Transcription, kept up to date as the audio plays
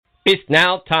It's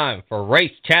now time for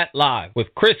Race Chat Live with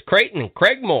Chris Creighton and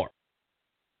Craig Moore.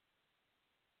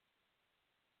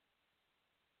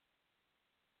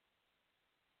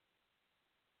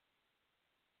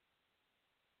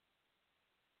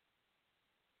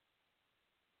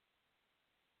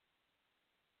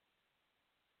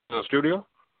 In the studio?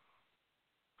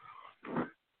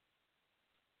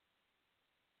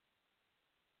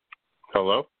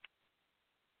 Hello?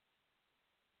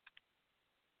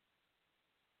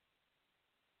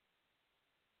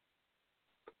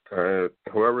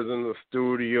 Whoever's in the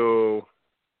studio,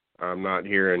 I'm not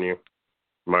hearing you.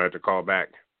 Might have to call back.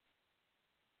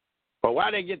 But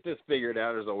while they get this figured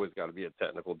out, there's always got to be a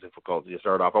technical difficulty to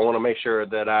start off. I want to make sure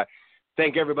that I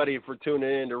thank everybody for tuning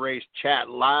in to Race Chat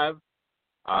Live.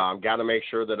 Got to make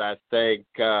sure that I thank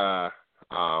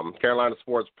Carolina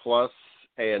Sports Plus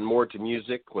and More to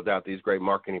Music. Without these great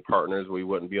marketing partners, we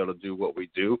wouldn't be able to do what we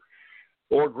do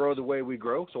or grow the way we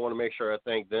grow. So I want to make sure I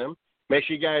thank them. Make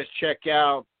sure you guys check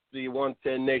out the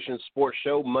 110 Nation Sports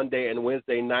Show Monday and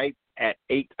Wednesday nights at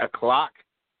 8 o'clock.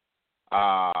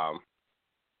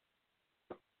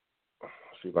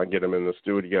 See if I can get them in the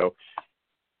studio.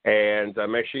 And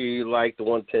make sure you like the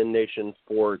 110 Nation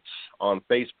Sports on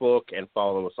Facebook and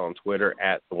follow us on Twitter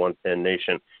at the 110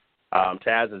 Nation.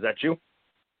 Taz, is that you?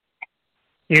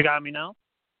 You got me now?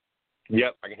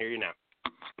 Yep, I can hear you now.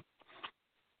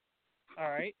 All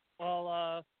right.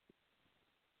 Well,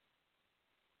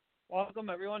 welcome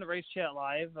everyone to Race Chat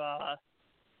Live.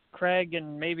 Craig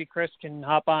and maybe Chris can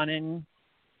hop on in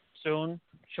soon,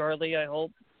 shortly, I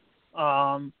hope.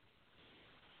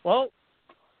 Well,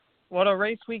 what a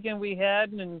race weekend we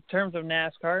had in terms of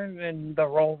NASCAR and the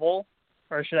Roval,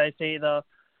 or should I say the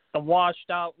washed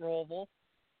out Roval.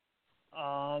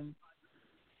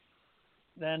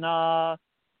 Then, of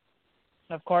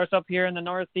course, up here in the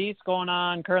Northeast, going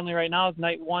on currently right now is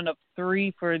night 1 of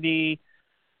 3 for the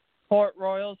Port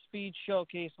Royal Speed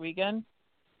Showcase weekend.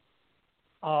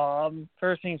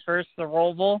 First things first, the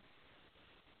Roval.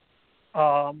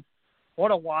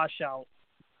 What a washout.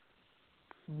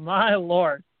 My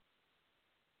Lord.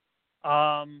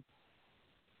 I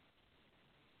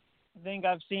think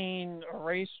I've seen a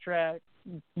racetrack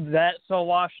that so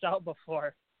washed out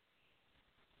before.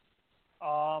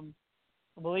 I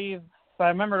believe, if I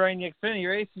remember right, in the Xfinity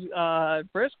race,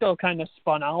 Briscoe kind of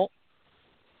spun out,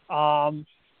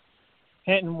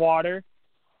 hitting water.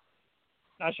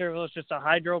 Not sure if it was just a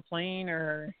hydroplane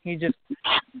or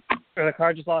or the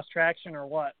car just lost traction or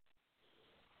what.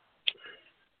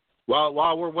 Well,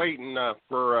 while we're waiting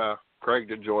for Craig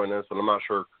to join us, and I'm not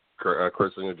sure Chris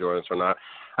is going to join us or not,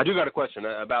 I do got a question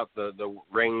about the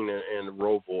rain and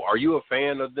Roval. Are you a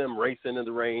fan of them racing in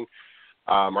the rain?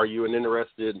 Are you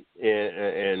interested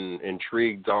in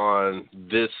intrigued on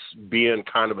this being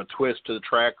kind of a twist to the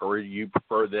track, or do you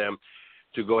prefer them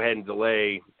to go ahead and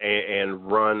delay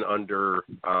and run under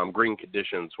green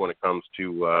conditions when it comes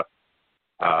to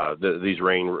these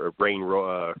rain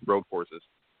road courses?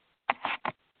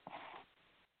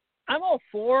 I'm all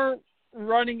for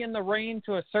running in the rain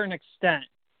to a certain extent.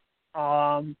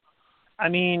 I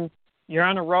mean, you're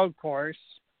on a road course.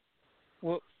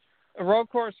 A road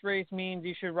course race means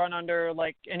you should run under,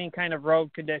 like, any kind of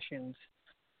road conditions.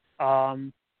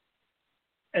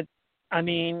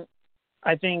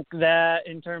 I think that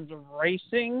in terms of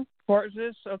racing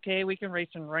courses, okay, we can race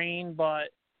in rain, but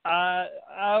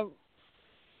I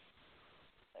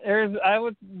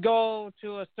would go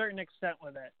to a certain extent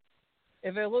with it.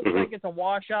 If it looks like it's a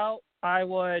washout, I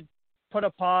would put a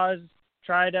pause,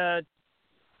 try to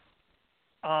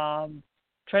kind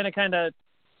of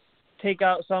take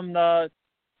out some of the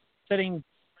sitting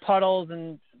puddles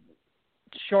and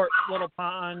short little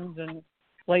ponds and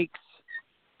lakes,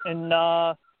 and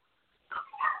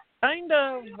kind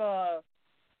of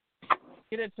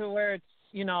get it to where it's,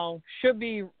 should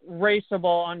be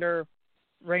raceable under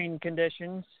rain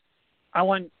conditions. I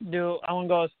wouldn't go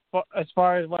as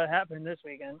far as what happened this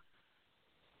weekend.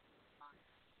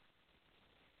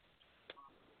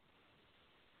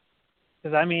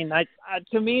 Because,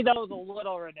 to me, that was a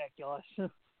little ridiculous.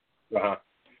 Uh-huh.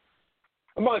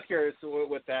 I'm always curious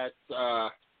with that. I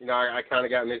kind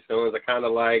of got mixed feelings. I kind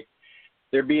of like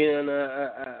there being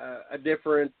a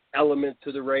different element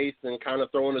to the race and kind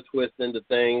of throwing a twist into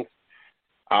things.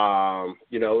 As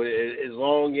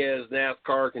long as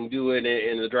NASCAR can do it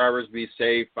and the drivers be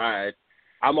safe,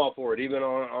 I'm all for it, even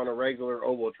on a regular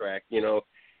oval track.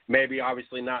 Maybe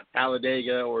obviously not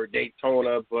Talladega or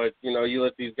Daytona, but, you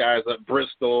let these guys at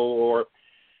Bristol or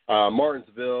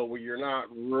Martinsville, where you're not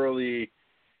really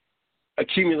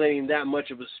accumulating that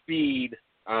much of a speed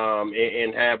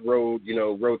and have road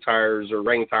tires or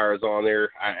rain tires on there,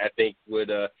 I think would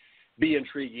be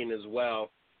intriguing as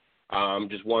well.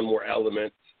 Just one more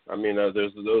element. I mean, those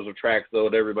are tracks, though,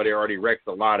 that everybody already wrecks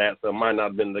a lot at, so it might not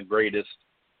have been the greatest.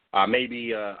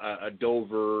 Maybe a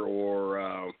Dover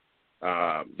or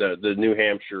the New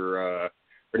Hampshire or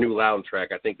New Loudon track.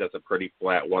 I think that's a pretty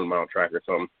flat 1 mile track or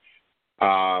something.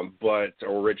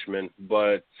 Or Richmond.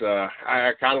 But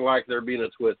I kind of like there being a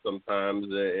twist sometimes,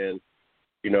 and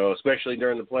especially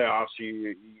during the playoffs,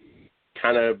 you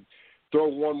kind of throw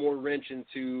one more wrench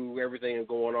into everything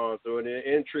going on. So it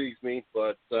intrigues me,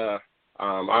 but I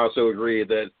also agree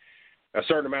that a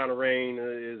certain amount of rain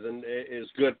is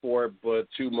good for it, but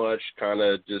too much kind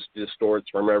of just distorts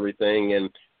from everything and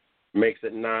makes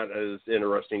it not as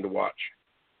interesting to watch.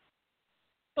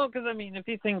 Well, because I mean, if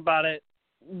you think about it,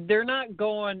 they're not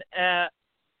going at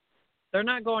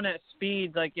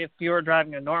speeds like if you were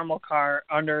driving a normal car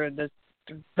under the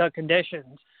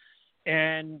conditions.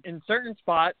 And in certain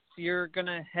spots, you're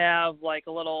gonna have like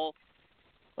a little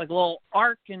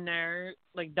arc in there,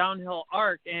 like downhill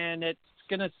arc, and it's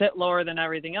gonna sit lower than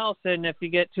everything else. And if you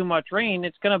get too much rain,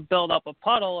 it's gonna build up a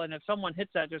puddle. And if someone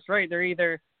hits that just right, they're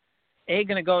either A,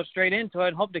 gonna go straight into it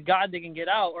and hope to God they can get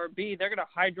out, or B, they're gonna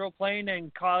hydroplane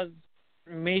and cause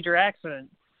major accident.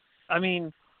 I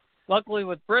mean, luckily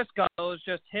with Briscoe, it was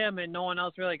just him and no one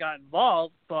else really got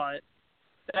involved, but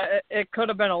it could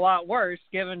have been a lot worse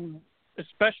given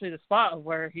especially the spot of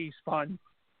where he spun.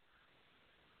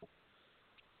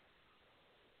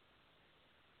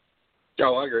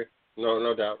 Oh, I agree.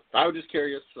 No doubt. I was just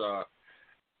curious. I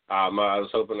was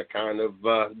hoping to kind of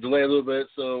delay a little bit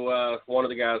so one of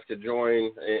the guys could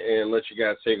join and let you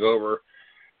guys take over.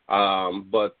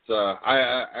 But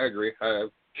I agree. I'm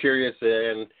curious,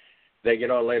 and they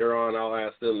get on later on, I'll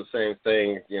ask them the same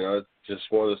thing. It's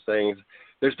just one of those things.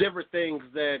 There's different things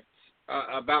that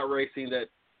about racing that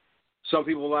some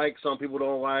people like, some people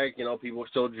don't like. People are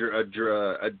still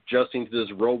adjusting to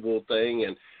this Roval thing,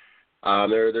 and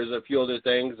there's a few other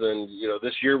things. And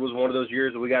this year was one of those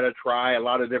years that we got to try a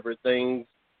lot of different things,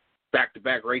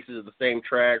 back-to-back races at the same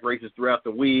track, races throughout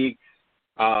the week.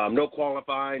 No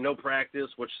qualifying, no practice,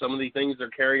 which some of these things are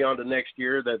carry on to next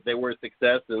year that they were a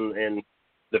success and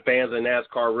the fans in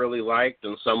NASCAR really liked,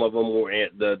 and some of them were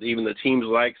even the teams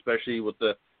liked, especially with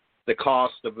the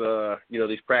cost of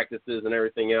these practices and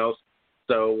everything else.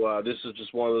 So this is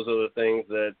just one of those other things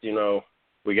that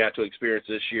we got to experience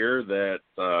this year that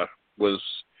was,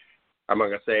 I'm not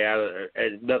gonna say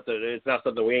it's not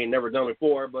something we ain't never done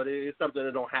before, but it's something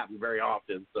that don't happen very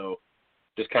often. So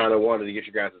just kind of wanted to get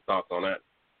your guys' thoughts on that.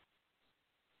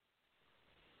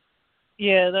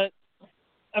 Yeah,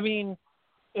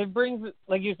 it brings,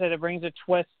 like you said, it brings a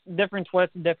different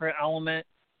element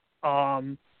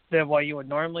than what you would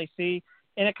normally see.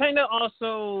 And it kind of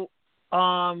also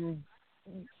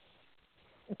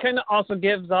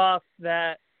gives off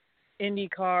that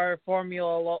IndyCar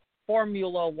Formula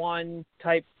One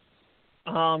type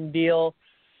deal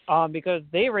because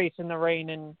they race in the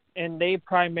rain and they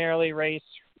primarily race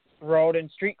road and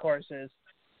street courses.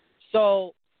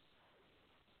 So,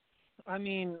 I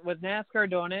mean, with NASCAR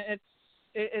doing it,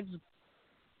 it's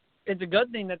a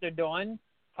good thing that they're doing.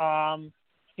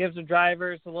 Gives the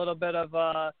drivers a little bit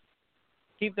of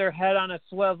keep their head on a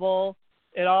swivel.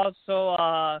 It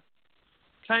also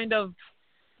kind of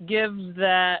gives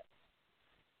that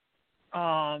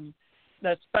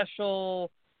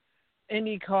special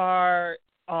IndyCar.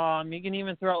 You can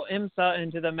even throw IMSA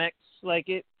into the mix. Like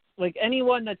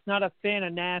anyone that's not a fan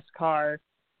of NASCAR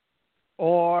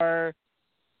or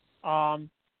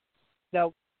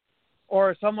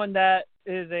someone that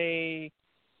is a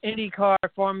IndyCar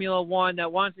Formula One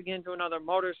that wants to get into another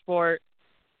motorsport,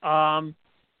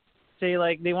 say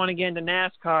like they want to get into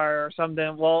NASCAR or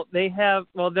something. Well,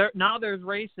 now there's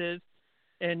races,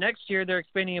 and next year they're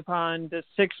expanding upon the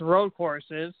 6 road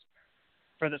courses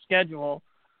for the schedule.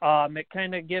 It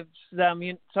kind of gives them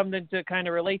something to kind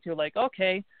of relate to. Like,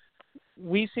 okay,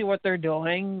 we see what they're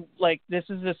doing. Like,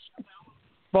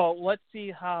 well, let's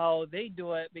see how they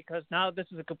do it, because now this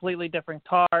is a completely different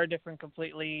car,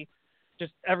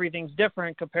 just everything's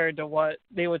different compared to what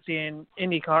they would see in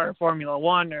IndyCar or Formula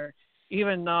One or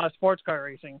even sports car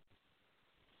racing.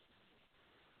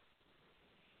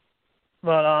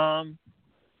 But,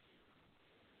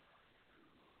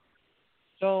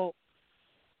 so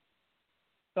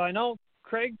I know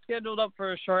Craig's scheduled up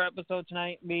for a short episode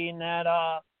tonight, being that,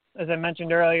 as I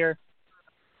mentioned earlier,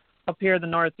 up here in the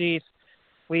Northeast,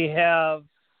 we have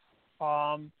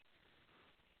a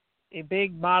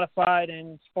big modified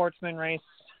and sportsman race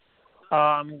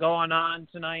going on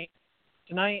tonight.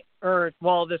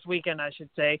 This weekend, I should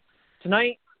say.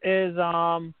 Tonight is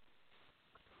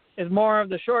more of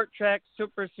the short track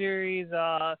Super Series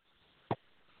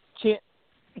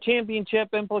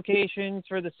championship implications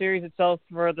for the series itself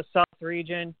for the South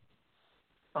region.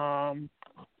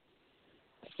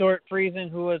 Stuart Friesen,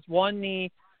 who has won the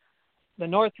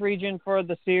North region for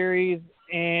the series,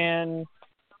 and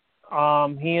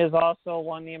he has also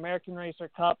won the American Racer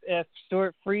Cup. If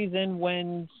Stuart Friesen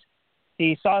wins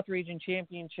the South region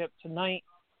championship tonight,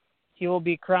 he will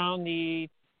be crowned the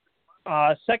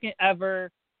second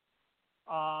ever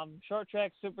Short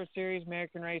Track Super Series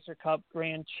American Racer Cup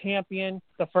Grand Champion.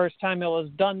 The first time it was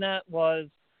done that was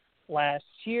last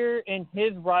year, and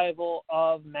his rival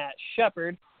of Matt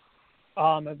Shepard.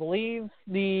 I believe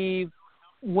the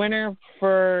winner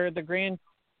for the grand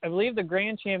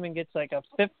champion gets like a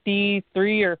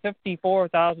 $53,000 or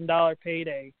 $54,000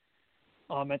 payday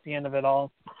at the end of it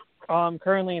all.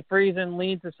 Currently, Friesen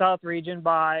leads the South region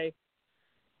by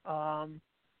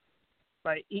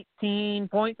 18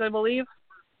 points, I believe.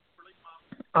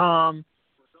 And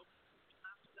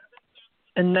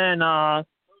then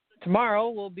tomorrow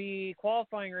will be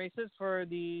qualifying races for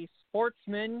the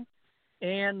Sportsmen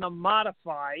and the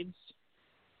Modifieds.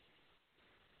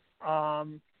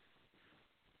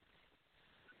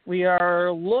 We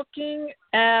are looking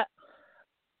at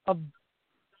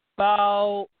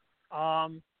about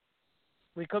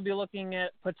we could be looking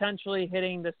at potentially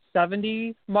hitting the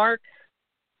 70 mark.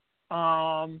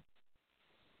 And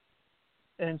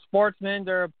Sportsmen,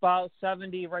 they're about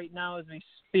 70 right now as we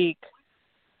speak.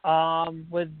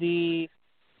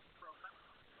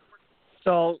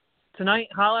 So tonight,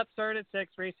 hot lap started at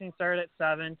 6, racing started at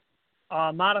 7.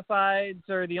 Modifieds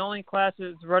are the only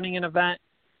classes running an event.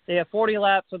 They have 40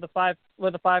 laps with a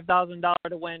 $5,000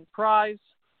 to win prize.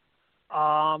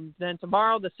 Then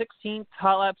tomorrow, the 16th,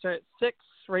 hot laps are at 6,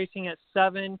 racing at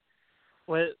 7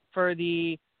 for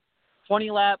the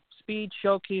 20-lap Speed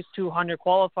Showcase 200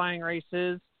 qualifying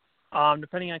races.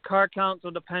 Depending on car counts,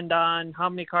 will depend on how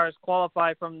many cars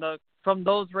qualify from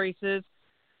those races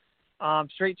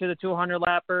straight to the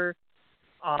 200-lapper.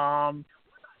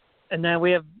 And then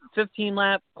we have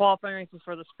 15-lap qualifying races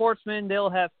for the Sportsmen. They'll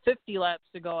have 50 laps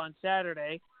to go on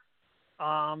Saturday.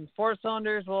 Four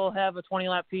cylinders will have a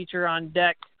 20-lap feature on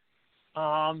deck.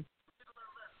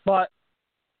 But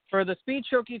for the Speed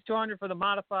Showcase 200 for the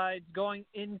Modifieds going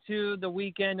into the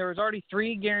weekend, there was already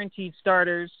 3 guaranteed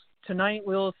starters. Tonight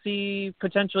we'll see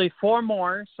potentially 4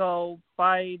 more. So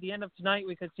by the end of tonight,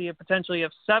 we could see a potentially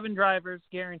of 7 drivers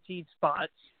guaranteed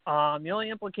spots. The only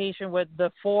implication with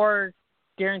the 4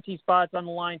 guaranteed spots on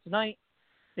the line tonight,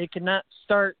 they cannot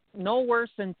start no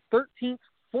worse than 13th,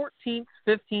 14th,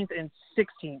 15th, and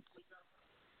 16th.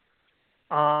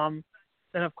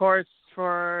 Then, of course,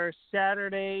 for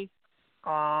Saturday,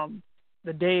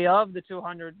 the day of the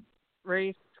 200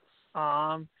 race,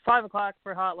 5 o'clock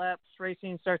for hot laps.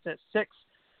 Racing starts at 6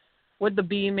 with the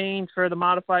B main for the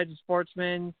Modified and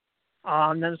Sportsmen.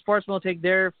 Then the Sportsmen will take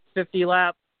their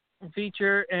 50-lap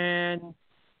feature, and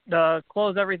to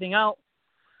close everything out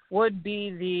would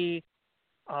be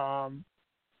the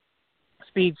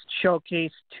Speed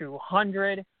Showcase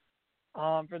 200.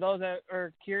 For those that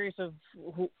are curious of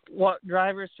what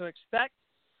drivers to expect,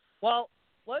 well,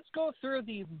 let's go through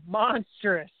the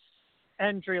monstrous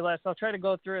entry list. I'll try to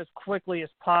go through as quickly as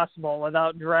possible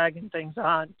without dragging things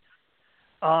on.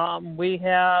 We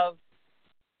have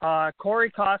Corey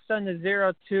Costa in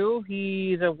the 02.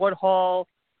 He's a Woodhull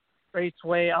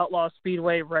Raceway Outlaw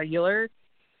Speedway regular.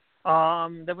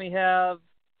 Then we have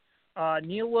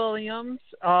Neil Williams.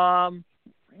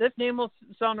 This name will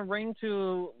sound a ring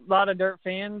to a lot of dirt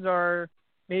fans or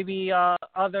maybe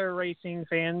other racing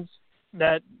fans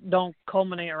that don't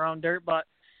culminate around dirt, but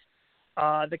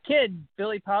the kid,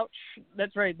 Billy Pouch,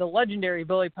 that's right, the legendary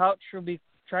Billy Pouch will be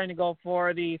trying to go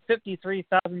for the $53,000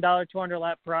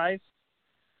 200-lap prize.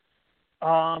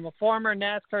 A former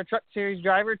NASCAR Truck Series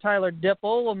driver, Tyler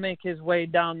Dipple, will make his way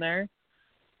down there.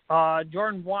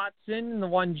 Jordan Watson in the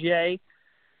 1J.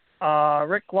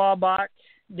 Rick Laubach,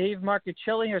 Dave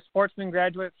Marcuccelli, a Sportsman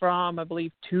graduate from, I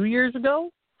believe, 2 years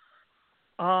ago.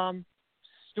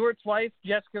 Stewart's wife,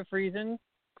 Jessica Friesen,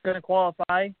 going to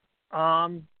qualify.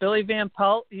 Billy Van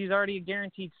Pelt, he's already a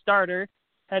guaranteed starter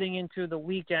heading into the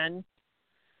weekend.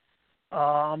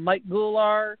 Mike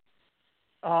Goulart.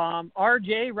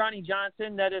 RJ, Ronnie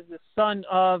Johnson, that is the son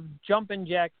of Jumpin'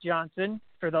 Jack Johnson,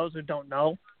 for those who don't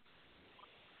know.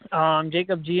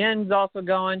 Jacob Gien's also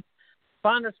going.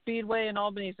 Fonda Speedway and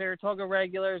Albany Saratoga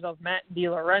regulars of Matt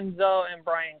DiLorenzo and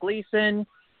Brian Gleason.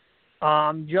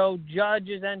 Joe Judge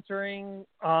is entering,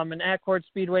 an Accord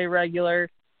Speedway regular.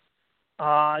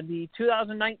 The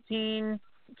 2019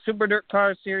 Super Dirt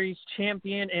Car Series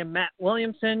champion and Matt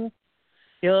Williamson.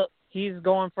 He's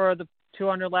going for the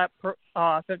 200-lap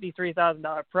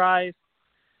 $53,000 prize.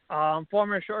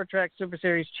 Former Short Track Super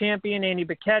Series champion Andy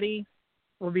Bicchetti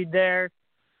will be there.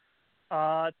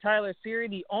 Tyler Seary,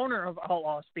 the owner of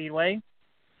Outlaw Speedway.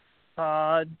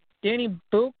 Danny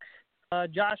Book,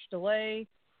 Josh DeLay.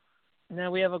 And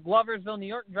then we have a Gloversville, New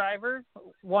York driver,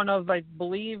 one of, I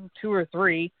believe, 2 or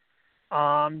 3.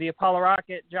 The Apollo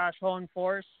Rocket, Josh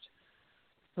Hohenforst,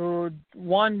 who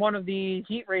won one of the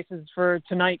heat races for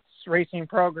tonight's racing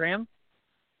program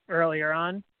earlier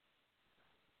on.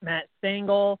 Matt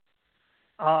Stengel,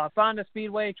 Fonda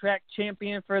Speedway track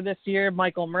champion for this year,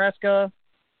 Michael Maresca.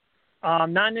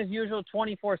 Not in his usual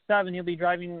 24/7, he'll be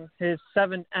driving his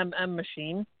 7mm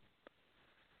machine.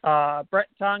 Brett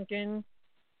Tonkin,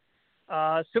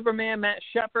 Superman Matt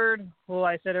Shepard, who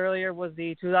I said earlier was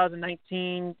the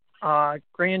 2019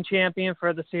 grand champion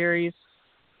for the series.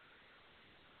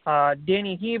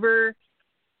 Danny Heber,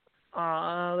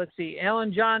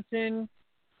 Alan Johnson,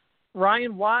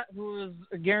 Ryan Watt, who is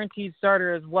a guaranteed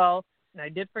starter as well. And I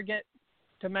did forget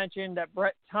to mention that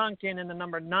Brett Tonkin in the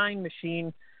number 9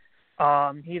 machine,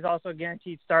 he's also a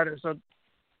guaranteed starter. So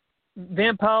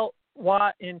Van Pelt,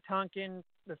 Watt, and Tonkin,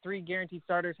 the 3 guaranteed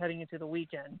starters heading into the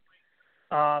weekend.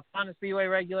 Fonda Speedway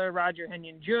regular Roger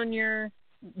Henyon Jr.,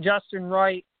 Justin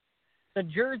Wright, the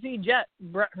Jersey Jet,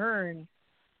 Brett Hearn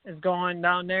is going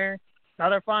down there.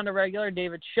 Another Fonda regular,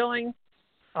 David Schilling.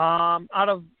 Out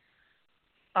of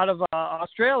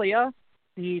Australia,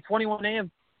 the 21A of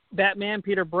Batman,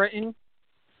 Peter Britton.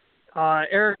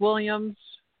 Eric Williams,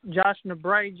 Josh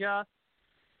Nabraja.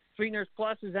 Sweeteners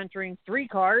Plus is entering 3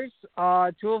 cars. 2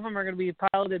 of them are going to be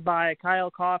piloted by Kyle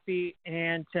Coffey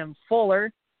and Tim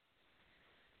Fuller.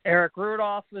 Eric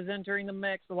Rudolph is entering the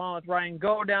mix along with Ryan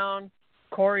Godown,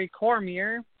 Corey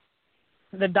Cormier,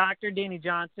 the Doctor, Danny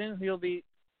Johnson, who will be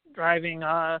driving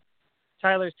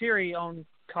Tyler Seary-owned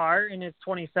car in his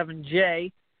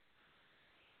 27J.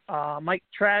 Mike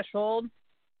Trashhold.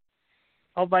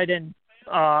 Hope I didn't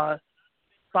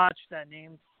botch that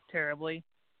name terribly.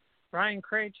 Ryan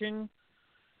Cratchin,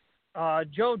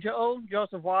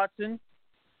 Joseph Watson,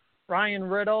 Ryan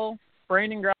Riddle,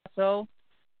 Brandon Grasso.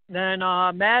 Then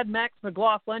Mad Max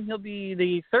McLaughlin, he'll be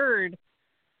the 3rd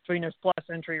Sweeteners Plus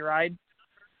entry ride.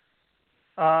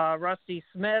 Rusty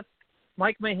Smith,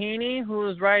 Mike Mahaney, who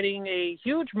is riding a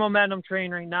huge momentum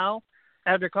train right now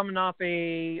after coming off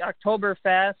a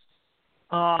Oktoberfest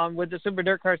with the Super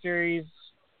Dirt Car Series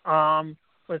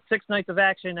with 6 nights of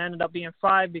action. Ended up being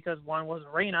 5 because one was a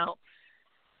rain out.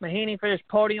 Mahaney finished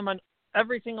podium on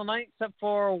every single night except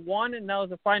for one, and that was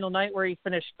the final night where he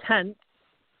finished 10th.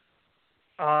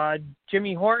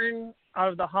 Jimmy Horton out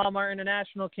of the Hallmark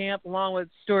International Camp along with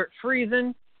Stuart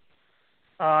Friesen.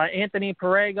 Anthony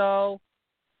Perego,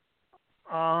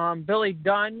 Billy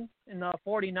Dunn in the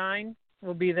 49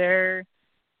 will be there.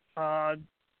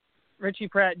 Richie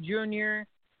Pratt Jr.,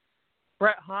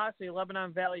 Brett Haas, the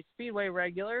Lebanon Valley Speedway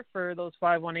regular for those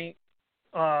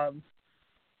 518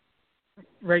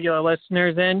 regular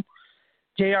listeners in.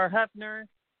 J.R. Hefner,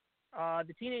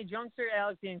 the teenage youngster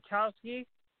Alex Jankowski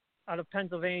out of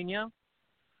Pennsylvania.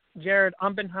 Jared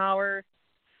Umpenhauer,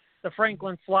 the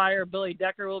Franklin Flyer, Billy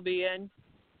Decker will be in.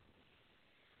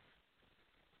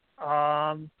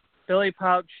 Billy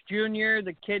Pouch Jr.,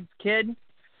 the kid's kid.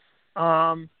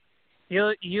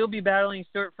 You'll be battling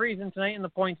Stuart Friesen tonight in the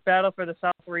points battle for the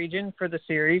South region for the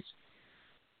series.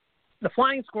 The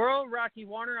Flying Squirrel, Rocky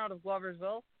Warner out of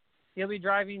Gloversville. He'll be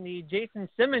driving the Jason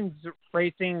Simmons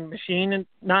racing machine,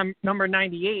 number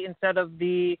 98, instead of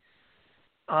the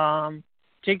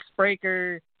Jake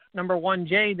Spraker number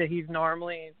 1J that he's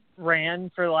normally ran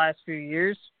for the last few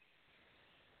years.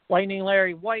 Lightning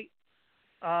Larry White,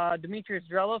 Demetrius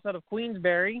Drelos out of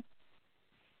Queensbury,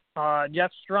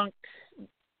 Jeff Strunk,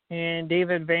 and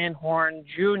David Van Horn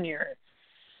Jr.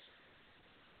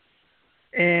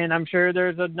 And I'm sure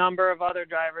there's a number of other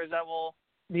drivers that will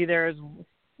be there as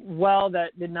well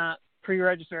that did not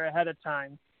pre-register ahead of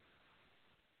time.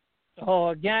 So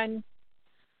again,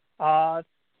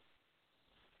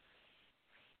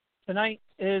 tonight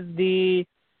is the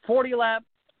 40-lap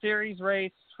series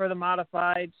race for the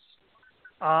modifieds.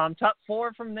 Top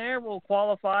 4 from there will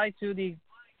qualify to the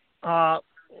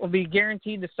will be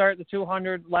guaranteed to start the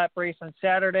 200-lap race on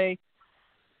Saturday.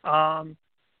 Like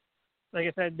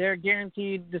I said, they're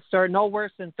guaranteed to start no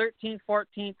worse than 13th,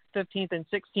 14th, 15th, and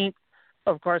 16th.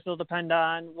 Of course, it'll depend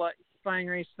on what flying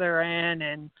race they're in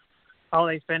and how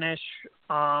they finish.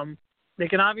 They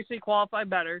can obviously qualify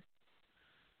better.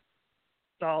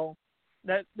 So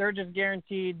that they're just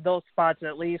guaranteed those spots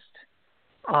at least.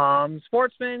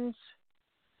 Sportsmen's,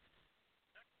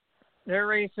 they're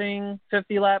racing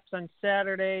 50 laps on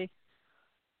Saturday.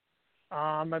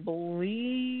 I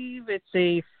believe it's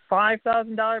a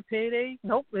 $5,000 payday.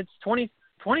 Nope, it's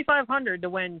 $2,500 to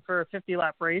win for a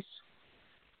 50-lap race.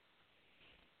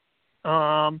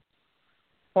 Port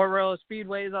Royal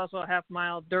Speedway is also a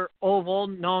half-mile dirt oval,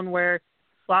 known where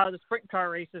a lot of the sprint car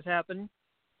races happen.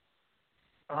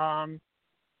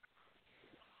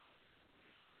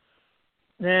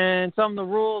 Then some of the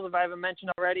rules, if I haven't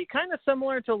mentioned already, kind of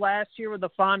similar to last year with the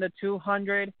Fonda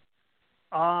 200.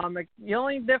 The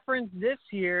only difference this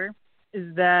year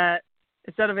is that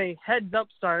instead of a heads-up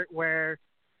start where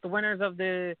the winners of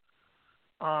the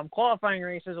qualifying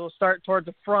races will start towards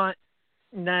the front,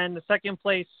 and then the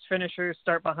second-place finishers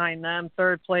start behind them,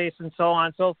 third place, and so on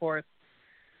and so forth.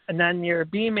 And then your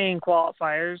B-main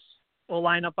qualifiers will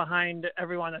line up behind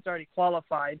everyone that's already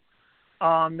qualified.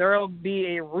 There will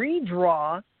be a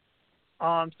redraw.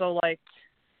 So, like,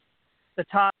 the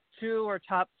top 2 or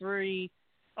top 3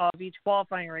 of each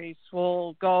qualifying race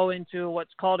will go into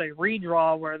what's called a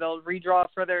redraw, where they'll redraw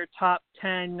for their top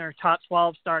 10 or top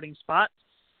 12 starting spots.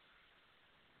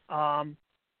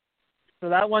 So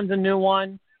that one's a new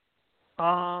one.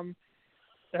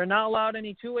 They're not allowed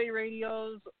any two-way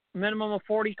radios. Minimum of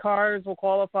 40 cars will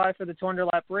qualify for the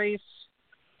 200-lap race.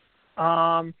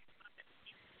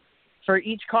 For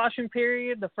each caution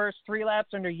period, the first 3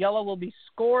 laps under yellow will be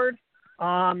scored.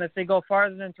 If they go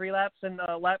farther than 3 laps, then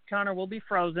the lap counter will be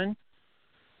frozen.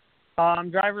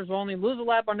 Drivers will only lose a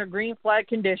lap under green flag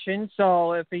conditions.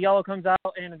 So if the yellow comes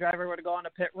out and the driver were to go on a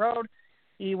pit road,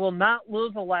 he will not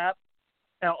lose a lap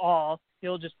at all.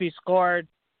 He'll just be scored.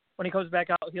 When he comes back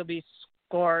out, he'll be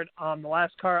scored on the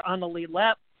last car on the lead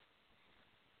lap.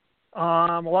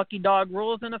 Lucky dog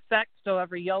rules in effect. So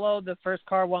every yellow, the first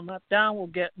car 1 lap down, will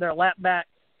get their lap back.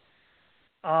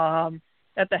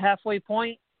 At the halfway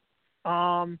point,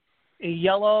 a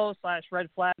yellow/red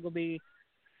flag will be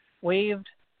waved,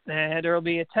 and there will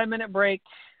be a 10-minute break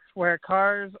where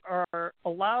cars are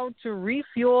allowed to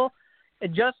refuel,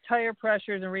 adjust tire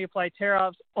pressures, and reapply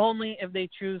tear-offs only if they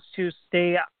choose to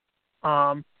stay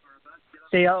out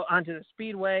onto the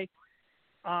speedway.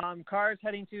 Cars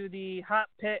heading to the hot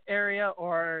pit area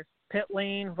or pit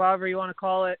lane, however you want to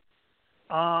call it,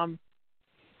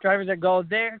 drivers that go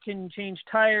there can change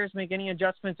tires, make any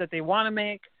adjustments that they want to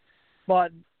make.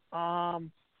 But at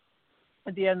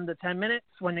the end of the 10 minutes,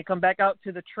 when they come back out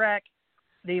to the track,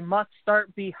 they must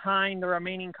start behind the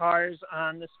remaining cars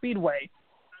on the speedway.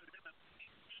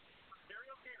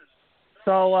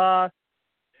 So,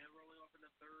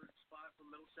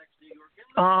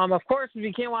 of course, if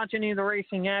you can't watch any of the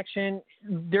racing action,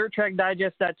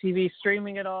 DirtTrackDigest.tv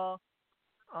streaming it all.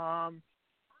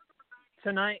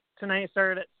 Tonight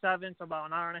started at 7, so about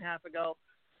an hour and a half ago.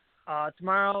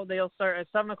 Tomorrow they'll start at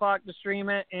 7 o'clock to stream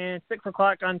it, and 6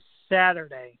 o'clock on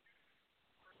Saturday.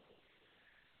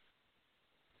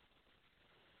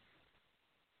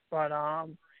 But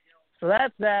so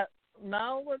that's that.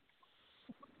 Now let's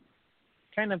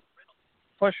kind of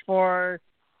push for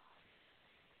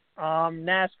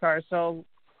NASCAR. So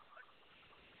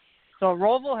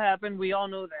Roval happened. We all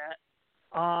know that.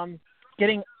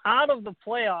 Getting out of the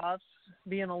playoffs,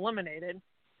 being eliminated,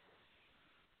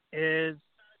 is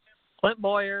Clint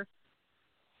Boyer,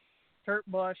 Kyle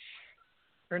Busch.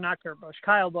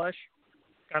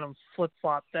 Got him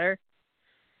flip-flopped there.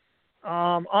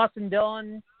 Austin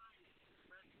Dillon,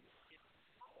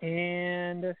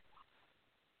 and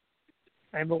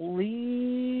I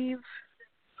believe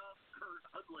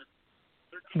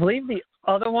the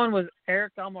other one was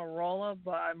Eric Almirola,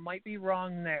 but I might be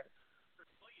wrong there.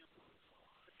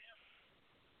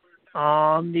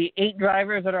 The 8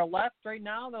 drivers that are left right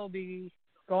now, they'll be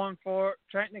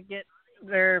trying to get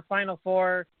their final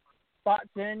 4 spots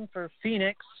in for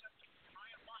Phoenix.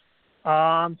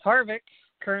 Harvick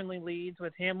currently leads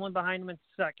with Hamlin behind him in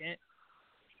second.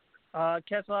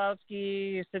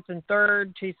 Keselowski sits in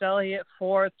third. Chase Elliott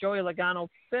 4th. Joey Logano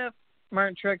 5th.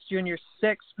 Martin Truex Jr.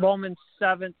 6th. Bowman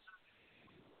 7th.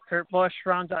 Kurt Busch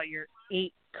rounds out your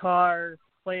 8-car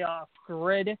playoff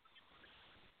grid.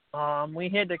 We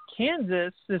head to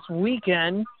Kansas this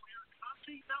weekend.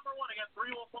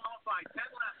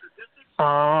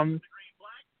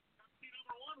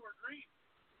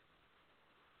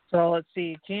 So let's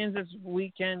see, Kansas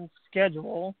weekend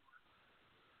schedule.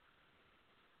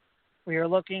 We are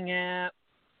looking at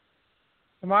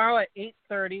tomorrow at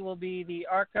 8:30 will be the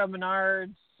ARCA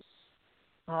Menards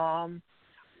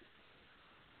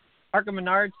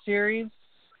series.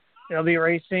 They'll be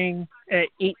racing at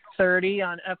 8:30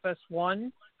 on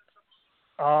FS1.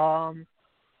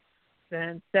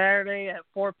 Then Saturday at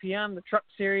 4 p.m., the Truck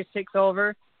Series takes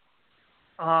over.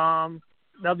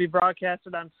 They'll be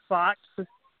broadcasted on Fox,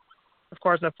 of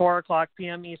course, at 4 o'clock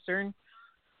p.m. Eastern.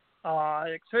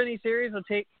 The Xfinity Series will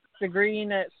take the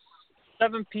green at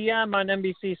 7 p.m. on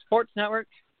NBC Sports Network.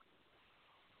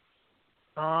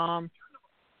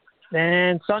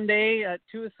 Then Sunday at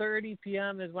 2:30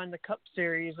 p.m. is when the Cup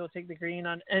Series will take the green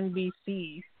on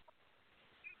NBC.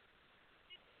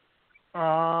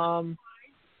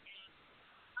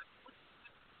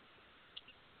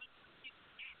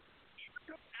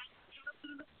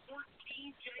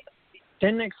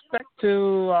 Didn't expect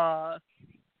to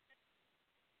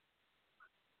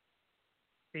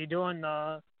be doing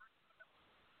the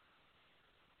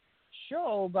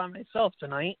show by myself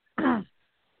tonight.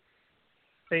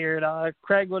 Figured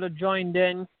Craig would have joined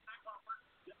in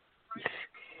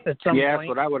at some point. Yeah, that's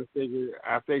what I would have figured.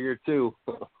 I figured too.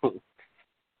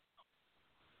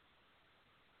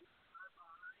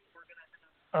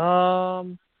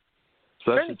 Especially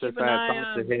since I had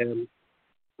talked to him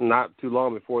not too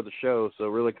long before the show, so it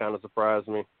really kind of surprised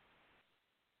me.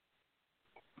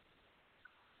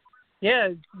 Yeah,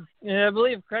 I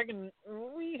believe Craig and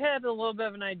we had a little bit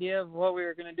of an idea of what we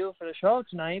were going to do for the show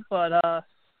tonight, but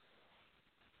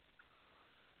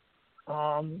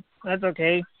that's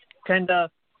okay. Kind of,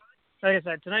 like I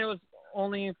said, tonight was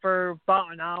only for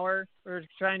about an hour. We were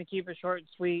trying to keep it short and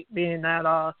sweet, being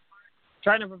that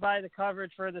trying to provide the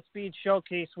coverage for the Speed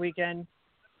Showcase weekend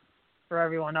for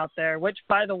everyone out there, which,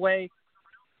 by the way,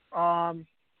 for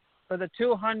the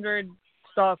 200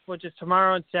 stuff, which is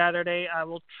tomorrow and Saturday, I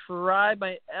will try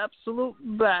my absolute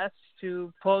best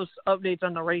to post updates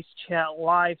on the Race Chat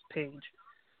Live page.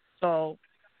 So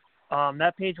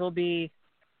that page will be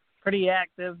pretty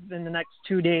active in the next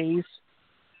 2 days.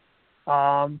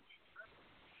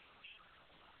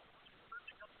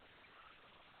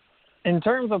 In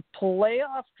terms of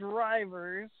playoff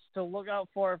drivers to look out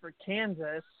for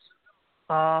Kansas,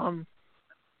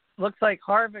 looks like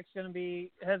Harvick's going to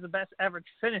has the best average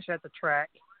finish at the track.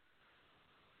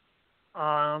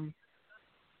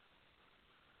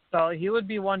 So he would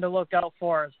be one to look out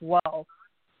for as well.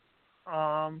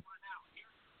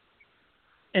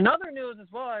 In other news as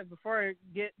well, before I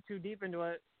get too deep into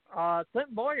it,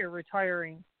 Clint Boyer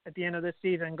retiring at the end of this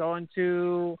season, going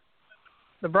to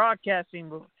the broadcasting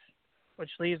booth,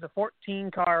 which leaves the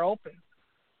 14-car open,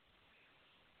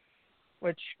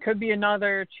 which could be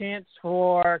another chance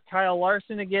for Kyle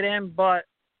Larson to get in, but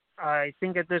I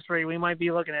think at this rate we might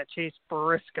be looking at Chase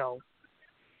Briscoe.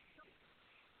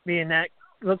 Being that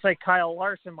looks like Kyle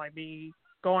Larson might be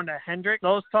going to Hendrick.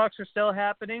 Those talks are still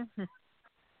happening.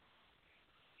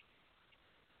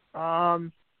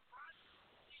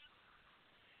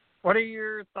 What are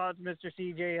your thoughts, Mr.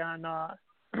 CJ,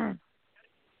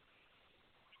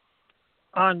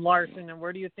 on Larson, and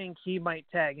where do you think he might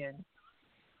tag in?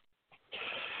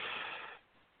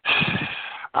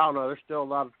 I don't know. There's still a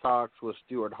lot of talks with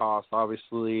Stewart Haas.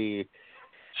 Obviously,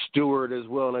 Stewart is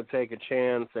willing to take a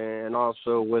chance, and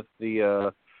also with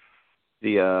the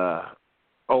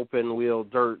open wheel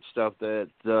dirt stuff that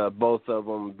both of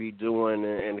them be doing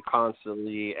and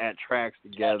constantly at tracks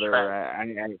together.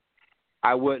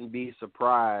 I wouldn't be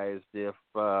surprised if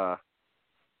that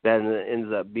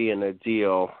ends up being a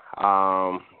deal.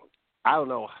 I don't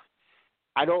know.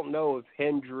 I don't know if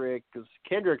Hendrick's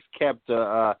kept, except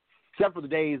for the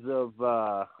days of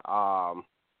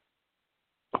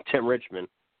Tim Richmond,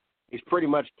 he's pretty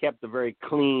much kept a very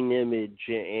clean image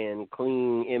and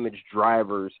clean image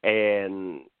drivers.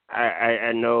 And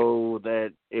I know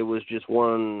that it was just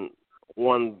one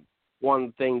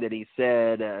thing that he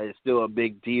said is still a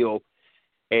big deal.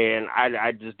 And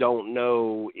I just don't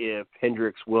know if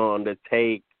Hendrick's willing to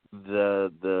take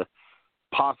the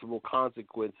possible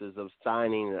consequences of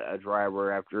signing a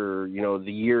driver after,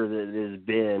 the year that it has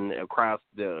been across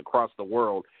the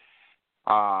world.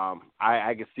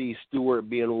 I could see Stewart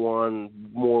being one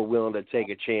more willing to take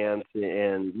a chance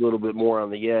and a little bit more on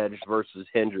the edge versus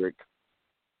Hendrick.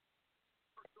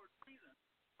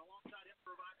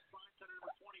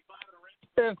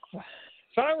 If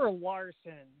I were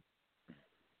Larson,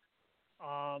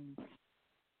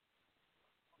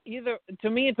 to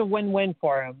me it's a win-win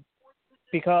for him,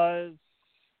 because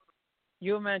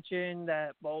you mentioned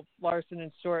that both Larson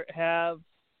and Stewart have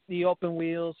the open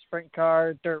wheels, sprint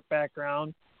car, dirt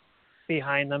background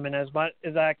behind them, and as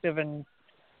active and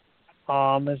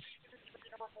as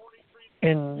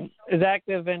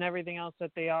active in everything else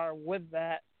that they are with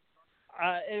that.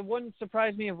 It wouldn't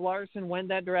surprise me if Larson went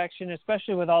that direction,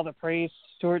 especially with all the praise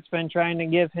Stewart's been trying to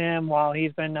give him while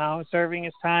he's been now serving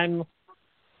his time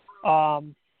out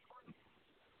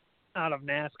of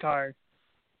NASCAR.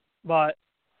 But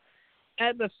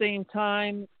at the same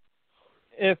time,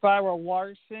 if I were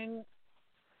Larson,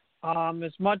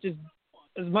 as much of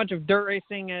dirt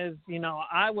racing as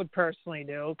I would personally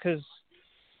do, because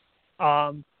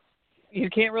you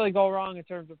can't really go wrong in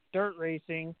terms of dirt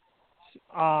racing.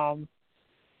 But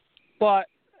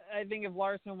I think if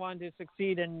Larson wanted to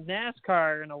succeed in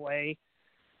NASCAR in a way,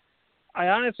 I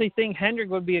honestly think Hendrick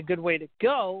would be a good way to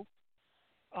go.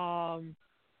 I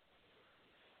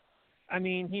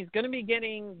mean, he's going to be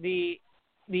getting the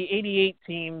 88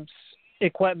 team's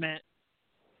equipment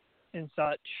and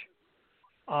such.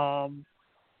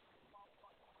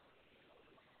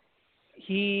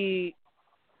 He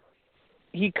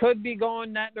could be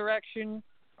going that direction.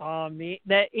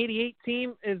 That 88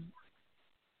 team is,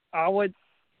 I would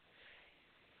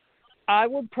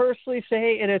personally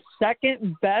say it is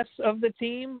second best of the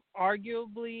team.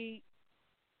 Arguably,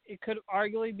 it could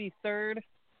arguably be third.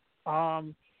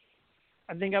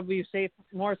 I think I'd be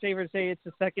more safer to say it's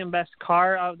the second best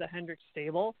car out of the Hendrick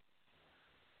stable.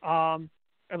 I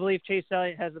believe Chase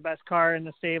Elliott has the best car in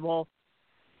the stable.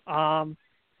 Some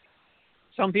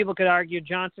people could argue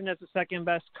Johnson has the second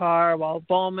best car, while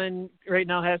Bowman right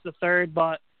now has the third.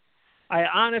 But I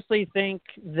honestly think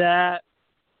that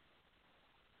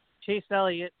Chase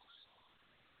Elliott's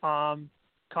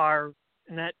car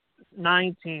in that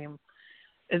 9 team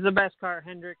is the best car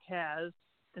Hendrick has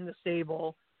in the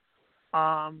stable.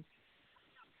 The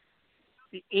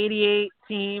 88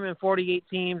 team and 48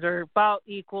 teams are about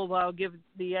equal, but I'll give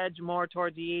the edge more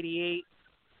towards the 88.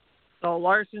 So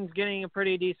Larson's getting a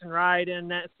pretty decent ride in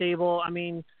that stable. I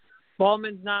mean,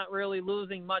 Bowman's not really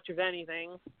losing much of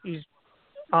anything. He's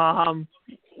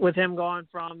with him going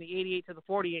from the 88 to the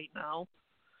 48 now.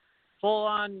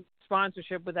 Full-on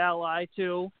sponsorship with Ally,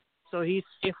 too, so he's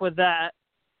safe with that.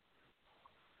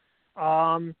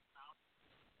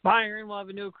 Byron will have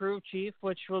a new crew chief,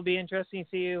 which will be interesting to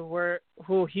see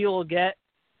who he will get.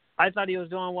 I thought he was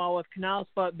doing well with Knaus,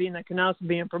 but being that Knaus is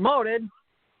being promoted,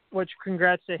 which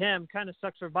congrats to him, kind of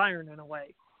sucks for Byron in a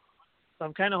way. So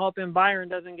I'm kind of hoping Byron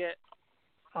doesn't get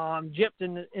gypped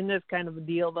in this kind of a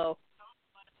deal, though.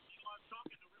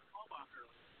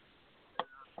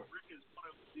 Rick is one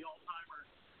of the all-timers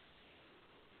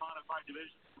modified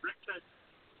division. Rick said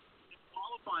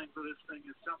qualifying for this thing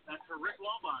is something that for Rick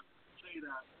Lobot say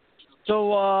that.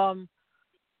 So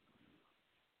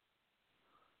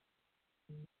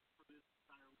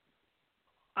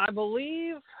I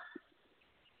believe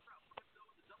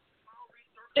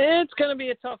it's going to be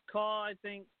a tough call, I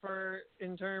think,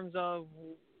 in terms of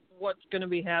what's going to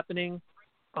be happening.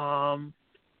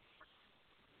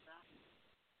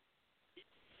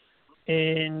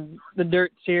 In the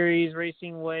Dirt Series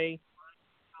racing way,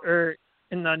 or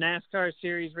in the NASCAR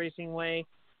Series racing way.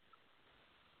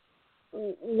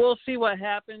 We'll see what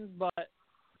happens, but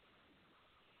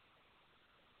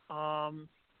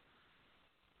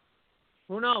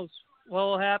who knows what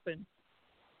will happen.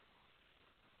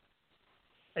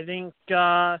 I think,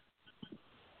 like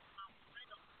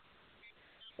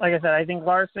I said, I think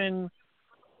Larson,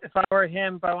 if I were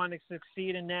him, if I wanted to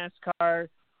succeed in NASCAR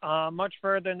much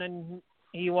further than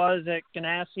he was at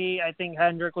Ganassi, I think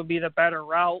Hendrick would be the better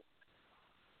route.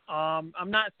 I'm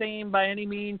not saying by any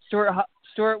means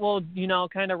Stewart will,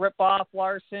 kind of rip off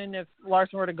Larson if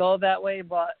Larson were to go that way,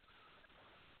 but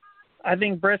I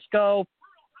think Briscoe,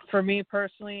 for me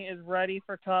personally, is ready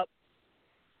for Cup.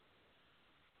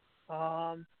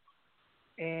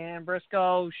 And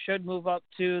Briscoe should move up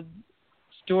to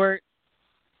Stewart.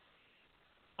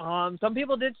 Some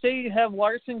people did say have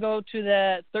Larson go to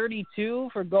that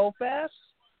 32 for Go Fast.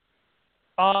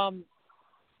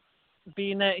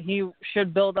 Being that he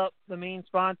should build up the main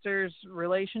sponsors'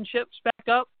 relationships back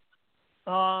up.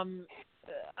 I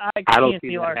can't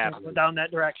see Larson go down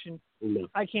that direction. No.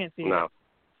 I can't see it.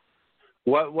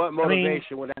 What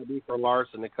motivation would that be for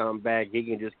Larson to come back? He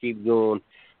can just keep doing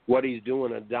what he's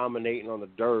doing and dominating on the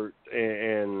dirt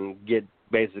and get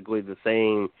basically the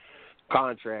same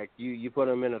contract. You put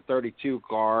him in a 32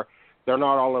 car, they're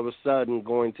not all of a sudden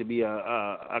going to be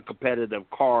a competitive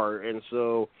car, and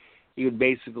so he would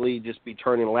basically just be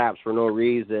turning laps for no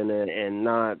reason and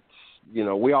not,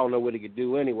 we all know what he could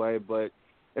do anyway, but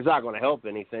it's not going to help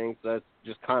anything, so that's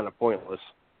just kind of pointless.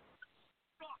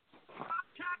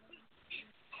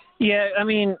 Yeah, I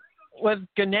mean, with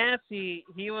Ganassi,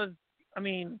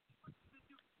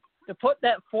 to put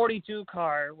that 42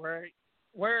 car where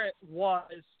it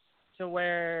was to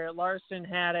where Larson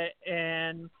had it,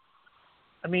 and,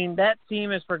 that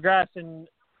team has progressed, and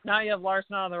now you have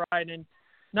Larson on the ride, and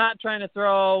not trying to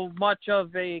throw much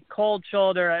of a cold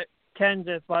shoulder at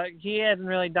Kenseth, but he hasn't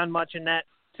really done much in that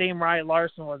same ride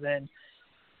Larson was in.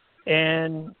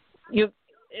 And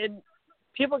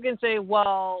people can say,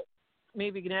 well,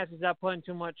 maybe Ganassi's not putting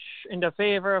too much into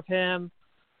favor of him.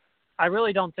 I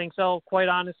really don't think so, quite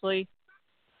honestly.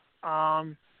 I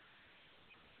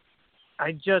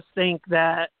I just think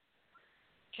that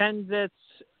Kenseth's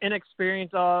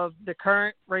inexperience of the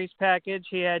current race package,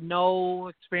 he had no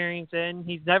experience in.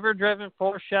 He's never driven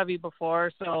for Chevy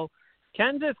before, so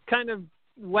Kenseth kind of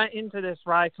went into this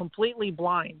ride completely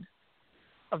blind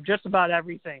of just about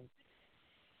everything.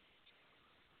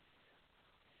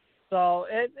 So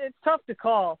it's tough to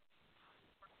call.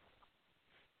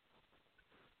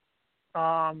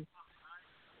 I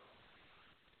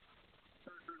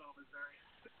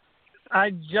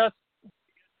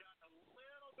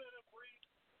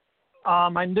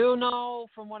do know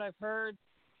from what I've heard,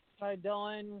 Ty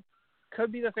Dillon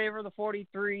could be the favorite of the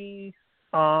 43.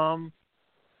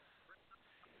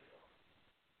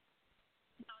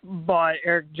 But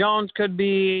Eric Jones could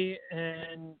be,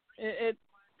 and it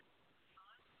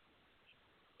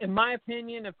in my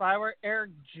opinion, if I were Eric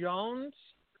Jones,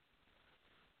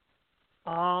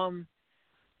 I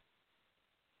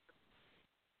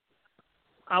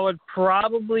would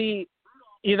probably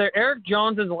either Eric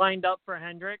Jones is lined up for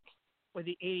Hendrick with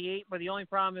the 88, but the only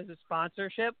problem is his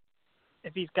sponsorship.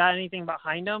 If he's got anything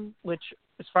behind him, which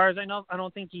as far as I know, I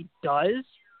don't think he does.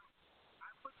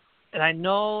 And I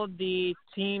know the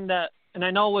team and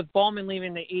I know with Bowman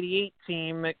leaving the 88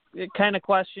 team, it kind of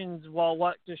questions, well,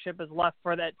 what the ship is left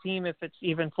for that team if it's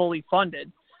even fully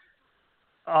funded.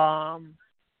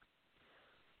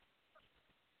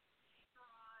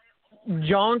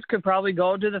 Jones could probably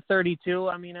go to the 32.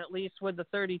 I mean, at least with the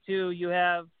 32, you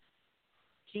have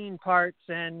Keen Parts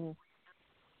and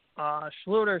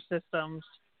Schluter systems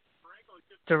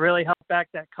to really help back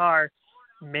that car.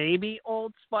 Maybe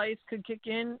Old Spice could kick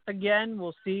in again.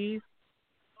 We'll see.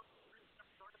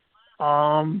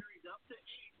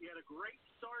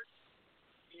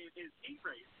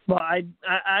 But I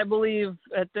believe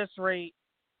at this rate,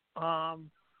 Ty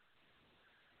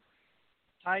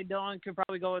Dillon could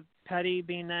probably go with Petty,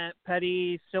 being that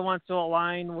Petty still wants to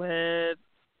align with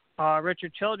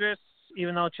Richard Childress,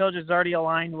 even though Childress is already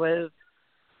aligned with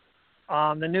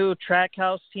the new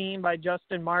Trackhouse team by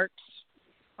Justin Marks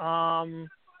and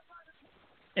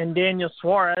Daniel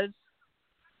Suarez.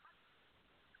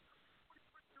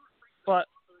 But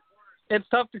it's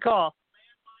tough to call.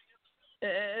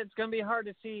 It's going to be hard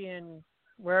to see in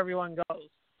where everyone goes.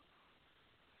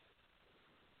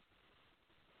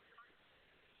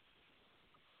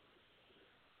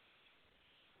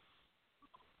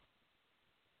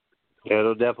 Yeah,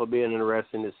 it'll definitely be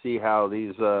interesting to see how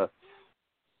these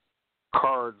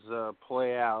cards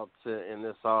play out in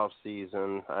this off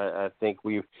season. I think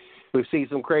we've seen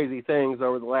some crazy things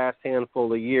over the last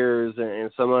handful of years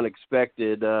and some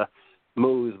unexpected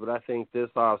moves, but I think this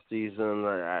off season,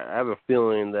 I have a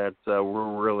feeling that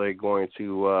we're really going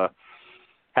to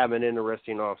have an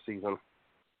interesting off season.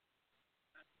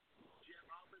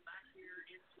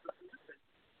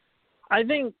 I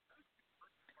think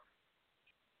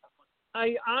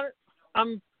I'm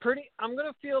going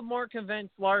to feel more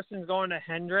convinced Larson's going to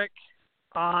Hendrick.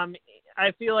 I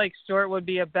feel like Stewart would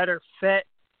be a better fit,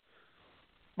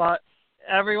 but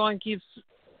everyone keeps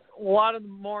a lot of the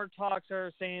more talks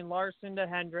are saying Larson to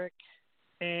Hendrick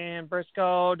and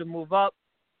Briscoe to move up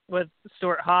with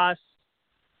Stewart-Haas.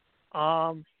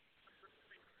 I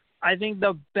think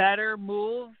the better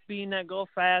move, being that Go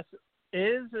Fast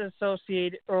is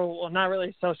associated, or well, not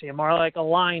really associated, more like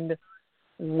aligned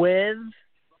with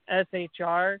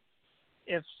SHR.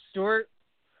 If Stewart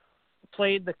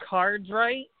played the cards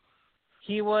right,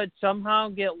 he would somehow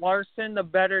get Larson the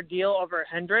better deal over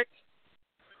Hendrick.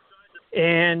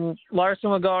 And Larson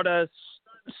would go to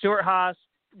Stewart-Haas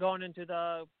going into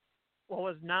what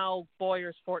was now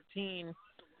Boyer's 14.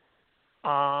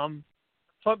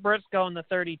 Put Briscoe in the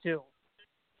 32.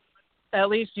 At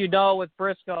least you know with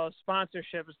Briscoe,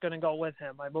 sponsorship is going to go with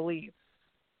him, I believe.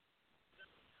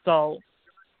 So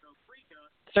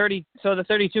the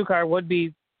 32 car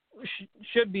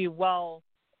should be well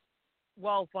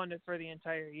funded for the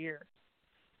entire year.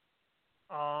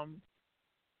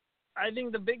 I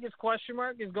think the biggest question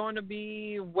mark is going to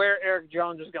be where Eric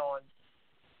Jones is going.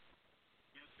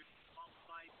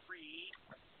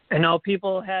 I know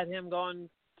people had him going,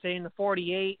 saying the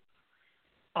 48.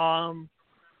 And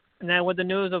then with the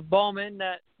news of Bowman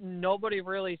that nobody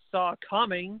really saw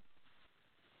coming,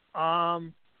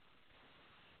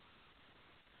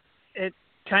 it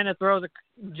kind of throws a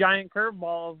giant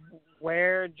curveball of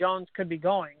where Jones could be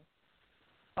going.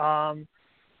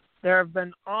 There have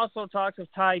been also talks of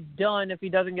Ty Dillon. If he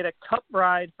doesn't get a cup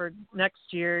ride for next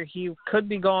year, he could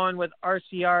be going with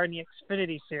RCR in the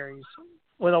Xfinity Series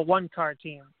with a one-car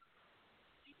team.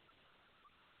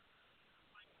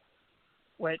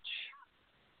 Which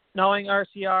knowing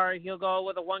RCR, he'll go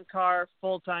with a one-car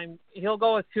full-time. He'll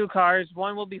go with 2 cars.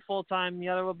 One will be full-time, the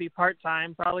other will be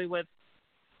part-time, probably with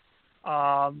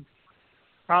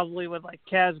like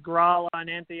Kaz Grala and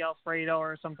Anthony Alfredo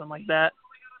or something like that.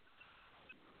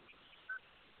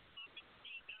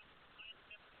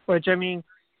 Which, I mean,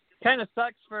 kind of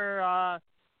sucks for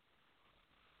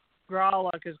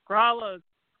Grala, because Grala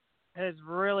has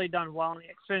really done well in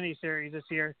the Xfinity Series this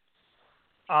year,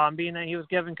 being that he was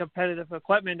given competitive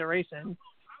equipment to race in.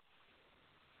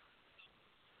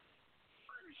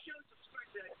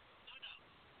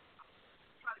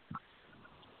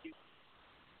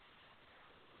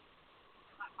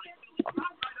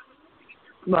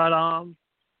 But I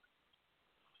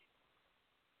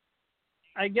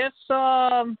guess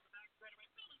we'll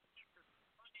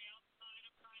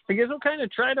kind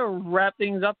of try to wrap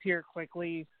things up here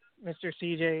quickly, Mr.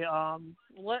 CJ.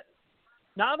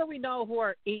 Now that we know who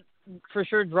our 8 for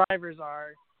sure drivers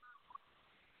are,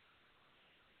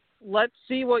 let's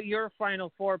see what your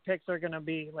final 4 picks are going to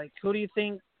be. Like, who do you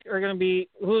think are going to be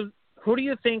who do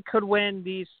you think could win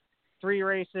these 3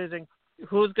 races, and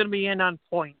who's going to be in on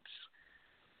points?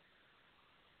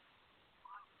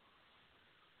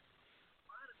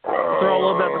 Throw a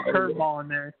little bit of a curveball in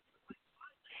there.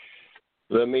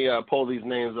 Let me pull these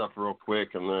names up real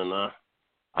quick, and then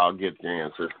I'll get the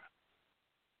answer.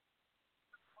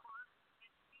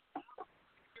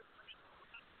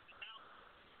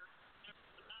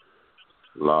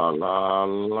 La, la,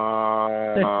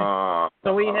 la.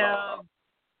 So we have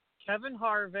Kevin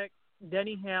Harvick,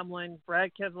 Denny Hamlin,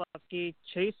 Brad Keselowski,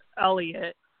 Chase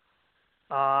Elliott,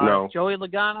 No. Joey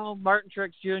Logano, Martin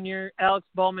Truex Jr., Alex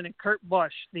Bowman, and Kurt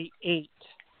Busch, the 8.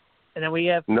 And then we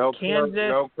have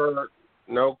Kansas.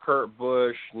 No Kurt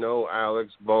Busch, no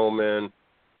Alex Bowman,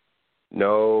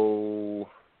 no.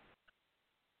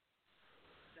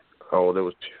 Oh, there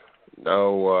was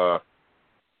no.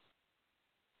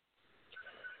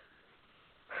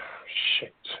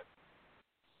 Shit.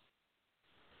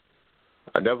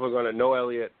 I'm definitely gonna no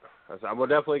Elliott. I will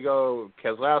definitely go.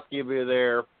 Keselowski will be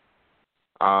there.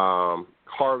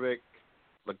 Harvick,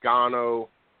 Logano,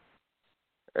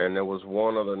 and there was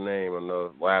one other name in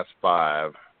the last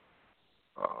 5.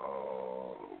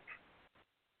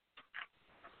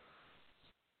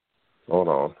 Hold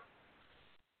on.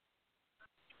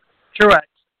 Truex.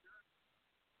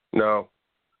 No.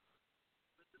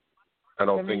 I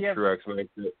don't think Truex makes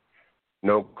it.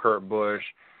 No Kurt Busch.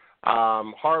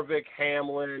 Harvick,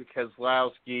 Hamlin,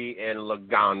 Keselowski, and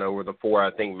Logano were the 4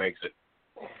 I think makes it.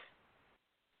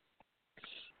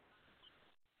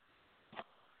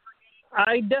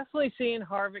 I definitely seen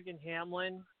Harvick and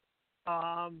Hamlin.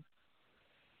 I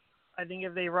think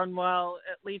if they run well,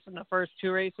 at least in the first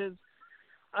 2 races,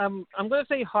 I'm going to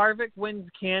say Harvick wins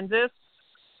Kansas.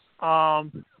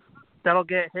 That'll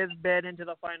get his bid into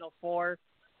the final 4.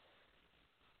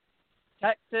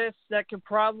 Texas, that could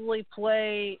probably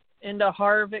play into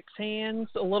Harvick's hands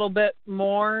a little bit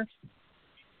more.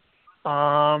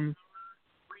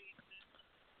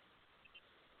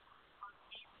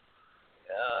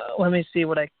 Let me see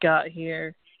what I got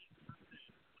here.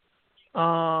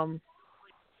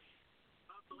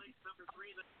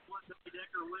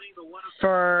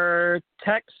 For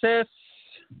Texas,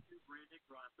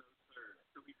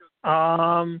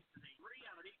 I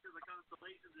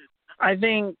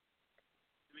think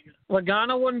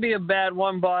Logano wouldn't be a bad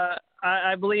one, but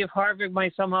I believe Harvick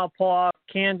might somehow pull off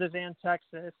Kansas and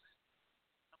Texas.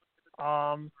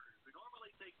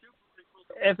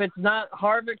 If it's not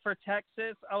Harvick for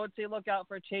Texas, I would say look out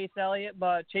for Chase Elliott,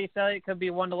 but Chase Elliott could be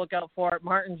one to look out for at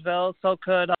Martinsville. So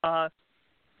could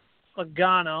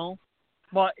Logano.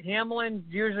 But Hamlin's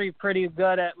usually pretty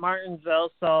good at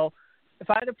Martinsville. So if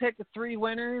I had to pick the 3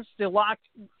 winners to lock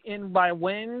in by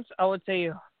wins, I would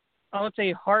say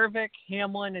Harvick,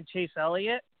 Hamlin, and Chase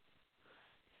Elliott.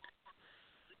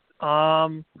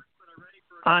 On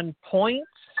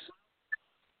points,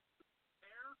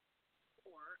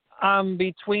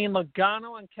 between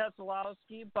Logano and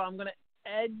Keselowski, but I'm going to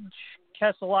edge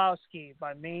Keselowski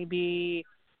by maybe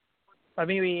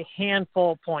a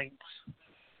handful of points.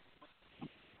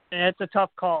 And it's a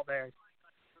tough call there.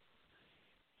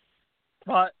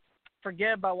 But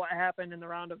forget about what happened in the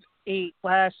round of 8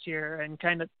 last year and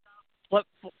kind of flip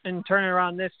and turn it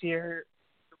around this year,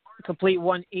 complete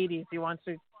 180 if he wants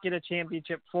to get a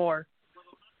championship 4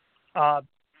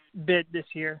 bid this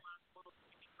year.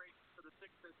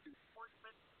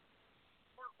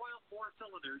 4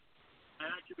 cylinders.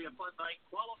 That should be a fun night.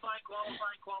 Qualifying.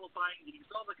 You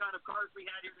saw the kind of cars we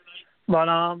had here tonight.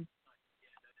 But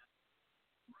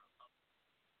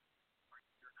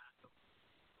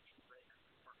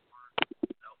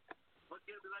Let's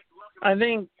get into that I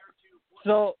think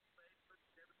so.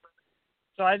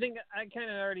 So I think I kind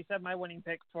of already said my winning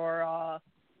pick for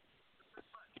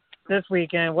this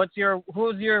weekend.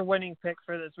 Who's your winning pick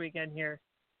for this weekend here?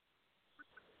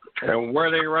 And where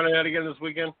are they running at again this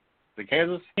weekend? The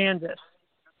Kansas? Kansas.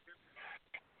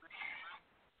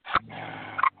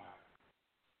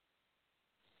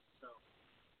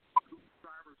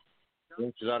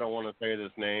 Because I don't want to say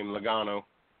this name, Logano.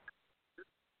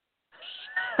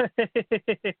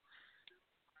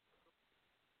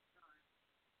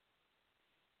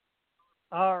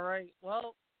 All right.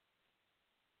 Well,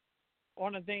 I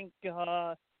want to thank.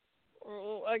 I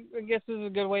guess this is a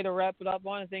good way to wrap it up. I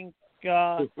want to thank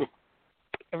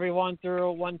everyone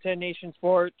through 110 Nation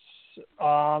Sports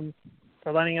for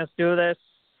letting us do this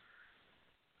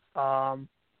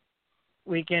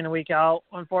week in and week out.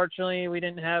 Unfortunately, we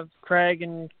didn't have Craig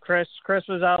and Chris. Chris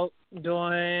was out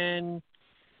doing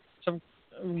a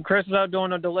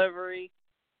delivery.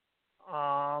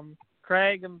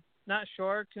 Craig, I'm not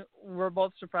sure. We're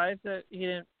both surprised that he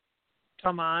didn't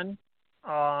come on.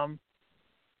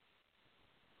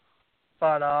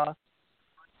 But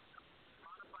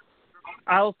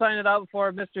I'll sign it out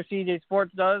before Mr. CJ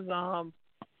Sports does.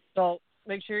 So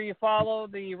make sure you follow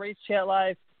the Race Chat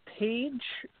Live page,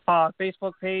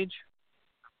 Facebook page,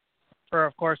 for,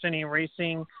 of course, any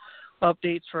racing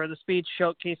updates for the Speed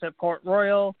Showcase at Port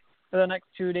Royal for the next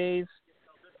 2 days,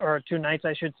 or 2 nights,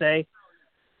 I should say.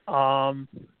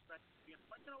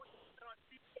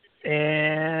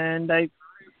 And I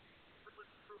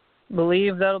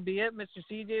believe that'll be it. Mr.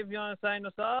 CJ, if you want to sign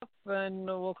us off, and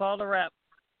we'll call it a wrap.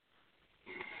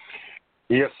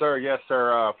 Yes, sir. Yes,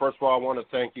 sir. First of all, I want to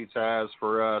thank you, Taz,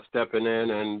 for stepping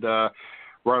in and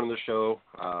running the show.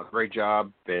 Great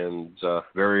job, and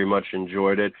very much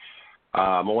enjoyed it.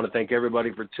 I want to thank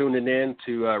everybody for tuning in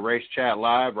to Race Chat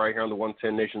Live right here on the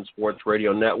 110 Nation Sports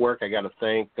Radio Network. I got to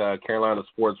thank Carolina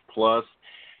Sports Plus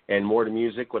and More to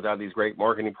Music. Without these great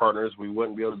marketing partners, we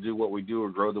wouldn't be able to do what we do or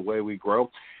grow the way we grow.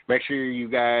 Make sure you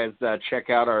guys check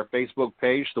out our Facebook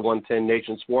page, the 110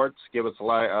 Nation Sports. Give us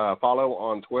a follow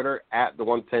on Twitter at the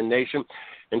 110 Nation.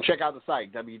 And check out the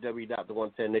site,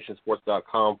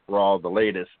 www.the110nationsports.com, for all the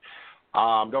latest.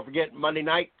 Don't forget, Monday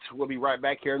night, we'll be right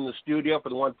back here in the studio for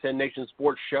the 110 Nation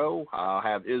Sports Show. I'll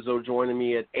have Izzo joining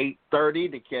me at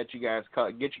 8:30 to get you guys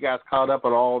caught up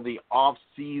on all the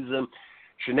off-season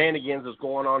shenanigans that's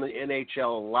going on in the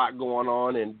NHL. A lot going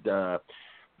on, and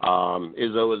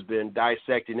Izzo has been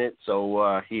dissecting it,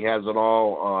 so he has it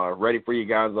all ready for you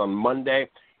guys on Monday.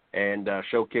 And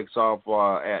show kicks off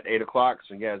at 8 o'clock,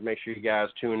 so you guys make sure you guys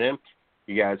tune in.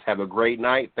 You guys have a great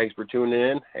night. Thanks for tuning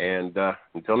in, and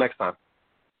until next time.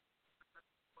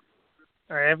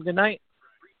 All right, have a good night.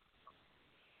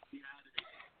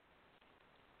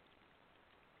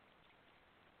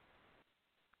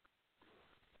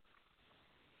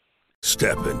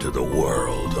 Step into the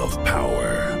world of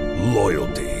power,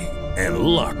 loyalty, and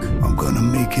luck. I'm going to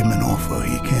make him an offer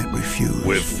he can't refuse.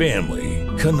 With family,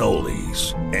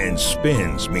 cannolis, and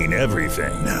spins mean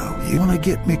everything. Now, you want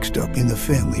to get mixed up in the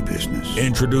family business.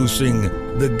 Introducing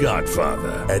The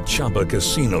Godfather at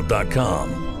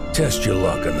ChumbaCasino.com. Test your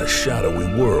luck in the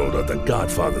shadowy world of The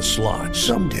Godfather slot.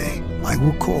 Someday, I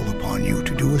will call upon you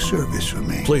to do a service for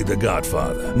me. Play The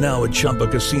Godfather now at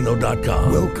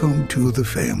ChumbaCasino.com. Welcome to the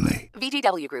family.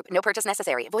 VGW Group. No purchase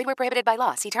necessary. Void where prohibited by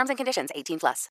law. See terms and conditions. 18+.